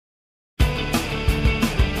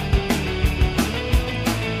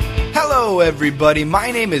Hello everybody, my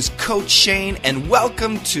name is Coach Shane and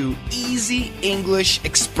welcome to Easy English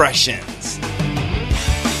Expressions.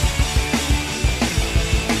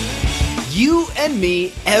 You and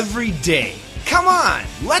me every day. Come on,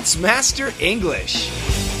 let's master English.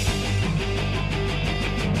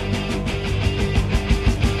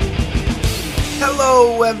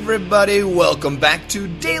 Hello everybody, welcome back to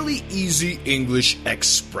Daily Easy English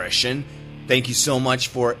Expression. Thank you so much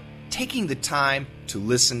for taking the time to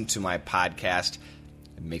listen to my podcast.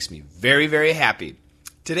 It makes me very, very happy.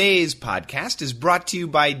 Today's podcast is brought to you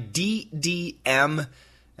by DDM,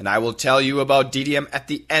 and I will tell you about DDM at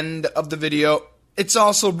the end of the video. It's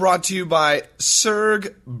also brought to you by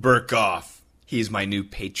Serg Burkhoff. He's my new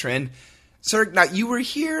patron. Serg, now you were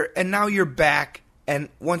here and now you're back, and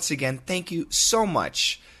once again, thank you so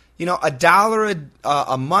much. You know, $1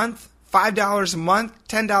 a month, $5 a month,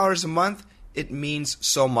 $10 a month, it means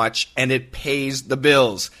so much, and it pays the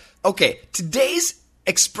bills. Okay, today's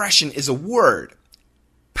expression is a word.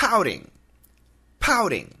 Pouting.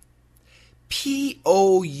 Pouting. Pouting.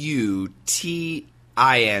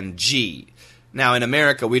 Now, in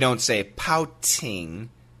America, we don't say pouting.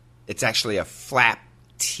 It's actually a flap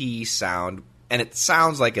T sound, and it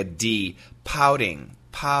sounds like a D. Pouting.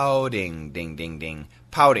 Pouting. Ding, ding, ding.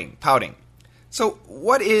 Pouting. Pouting. So,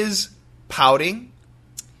 what is pouting?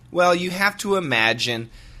 Well, you have to imagine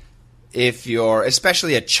if you're,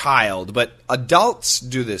 especially a child, but adults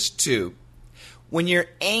do this too, when you're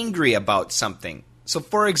angry about something. So,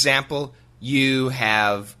 for example, you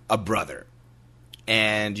have a brother,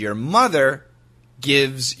 and your mother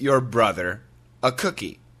gives your brother a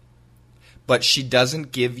cookie, but she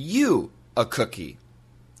doesn't give you a cookie.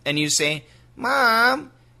 And you say,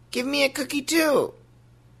 "Mom, give me a cookie too."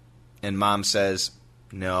 And Mom says,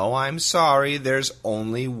 "No, I'm sorry, there's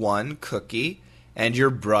only one cookie, and your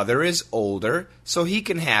brother is older, so he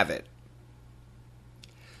can have it."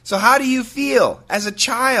 So how do you feel as a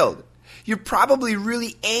child? You're probably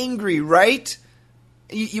really angry, right?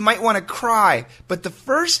 You might want to cry, but the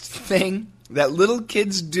first thing that little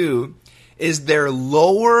kids do is their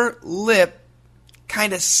lower lip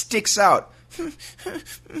kind of sticks out.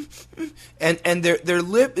 and their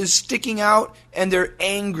lip is sticking out, and they're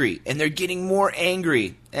angry, and they're getting more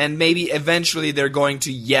angry, and maybe eventually they're going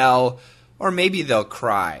to yell, or maybe they'll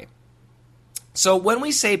cry. So when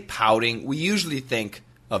we say pouting, we usually think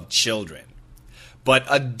of children, but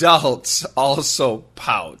adults also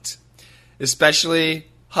pout, especially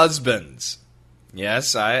husbands.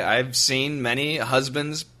 Yes, I've seen many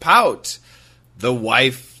husbands pout. The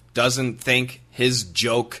wife doesn't think his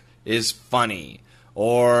joke is funny,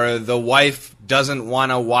 or the wife doesn't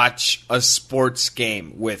want to watch a sports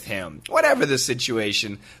game with him. Whatever the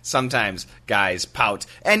situation, sometimes guys pout.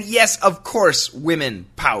 And yes, of course, women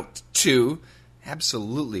pout too.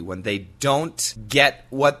 Absolutely, when they don't get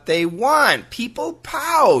what they want. People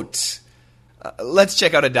pout. Let's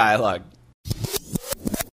check out a dialogue.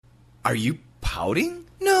 Are you pouting?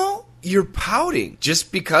 No. You're pouting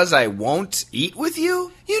just because I won't eat with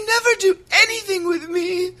you? You never do anything with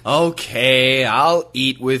me. Okay, I'll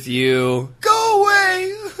eat with you. Go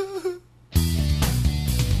away.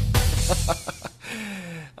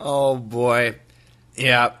 Oh boy.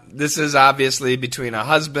 Yeah, this is obviously between a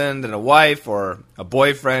husband and a wife, or a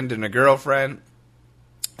boyfriend and a girlfriend.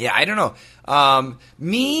 Yeah, I don't know.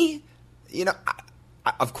 Me, you know,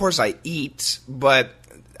 of course I eat, but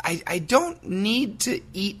I don't need to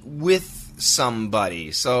eat with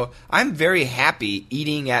somebody. So I'm very happy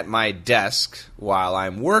eating at my desk while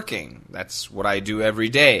I'm working. That's what I do every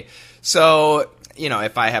day. So, you know,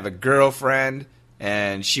 if I have a girlfriend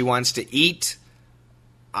and she wants to eat,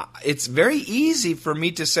 it's very easy for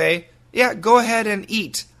me to say, "Yeah, go ahead and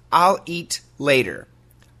eat. I'll eat later.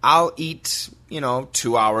 I'll eat,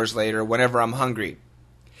 2 hours later whenever I'm hungry."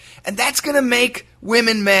 And that's going to make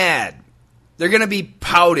women mad. They're going to be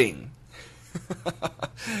pouting.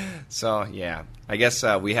 So, yeah, I guess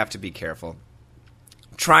we have to be careful.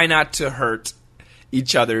 Try not to hurt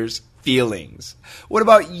each other's feelings. What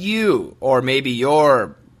about you? Or maybe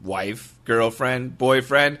your wife, girlfriend,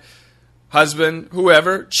 boyfriend, husband,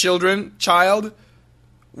 whoever, children, child?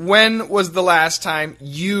 When was the last time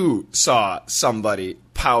you saw somebody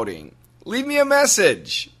pouting? Leave me a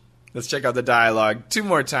message. Let's check out the dialogue 2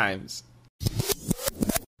 more times.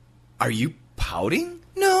 Are you pouting?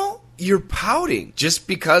 No, you're pouting just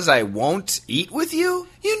because I won't eat with you?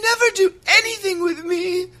 You never do anything with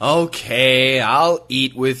me. Okay, I'll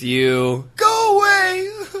eat with you. Go away.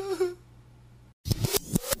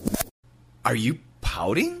 Are you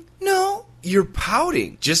pouting? No, You're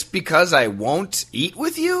pouting just because I won't eat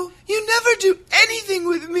with you? You never do anything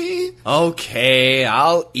with me. Okay,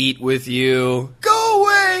 I'll eat with you. Go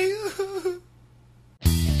away.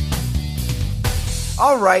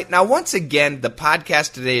 All right, now once again, the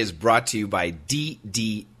podcast today is brought to you by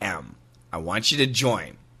DDM. I want you to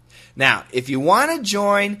join. Now, if you want to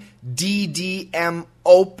join DDM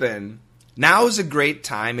Open, now is a great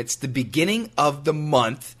time. It's the beginning of the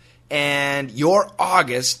month, and your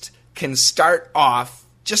August can start off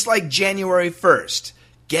just like January 1st.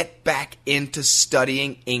 Get back into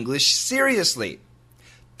studying English seriously.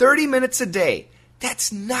 30 minutes a day.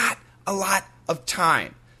 That's not a lot of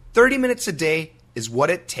time. 30 minutes a day is what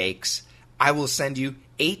it takes. I will send you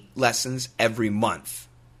 8 lessons every month.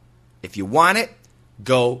 If you want it,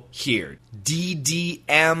 go here.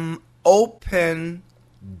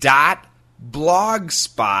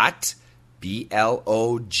 ddmopen.blogspot,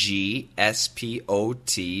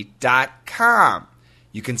 blogspot.com.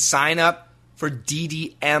 You can sign up for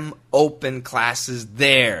DDM Open classes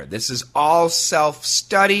there. This is all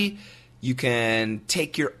self-study. You can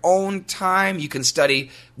take your own time. You can study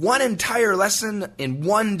one entire lesson in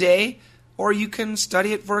one day, or you can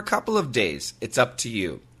study it for a couple of days. It's up to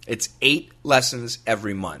you. It's 8 lessons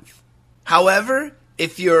every month. However,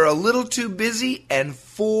 if you're a little too busy and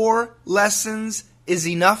 4 lessons is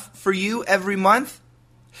enough for you every month,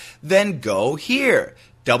 then go here.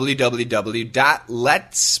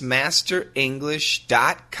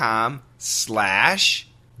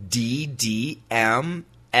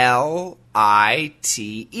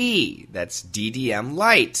 That's DDM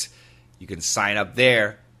Lite. You can sign up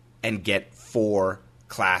there and get 4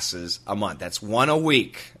 classes a month. That's 1 a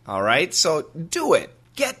week. All right? So do it.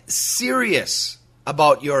 Get serious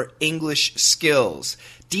about your English skills.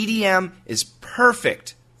 DDM is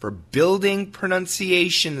perfect for building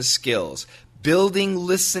pronunciation skills, building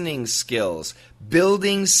listening skills,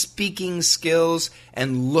 building speaking skills,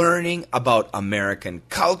 and learning about American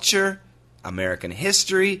culture, American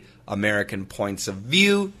history, American points of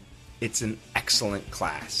view. It's an excellent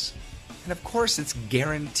class. And of course, it's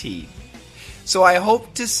guaranteed. So I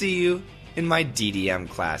hope to see you in my DDM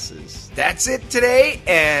classes. That's it today,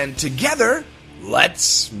 and together,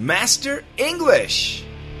 let's master English!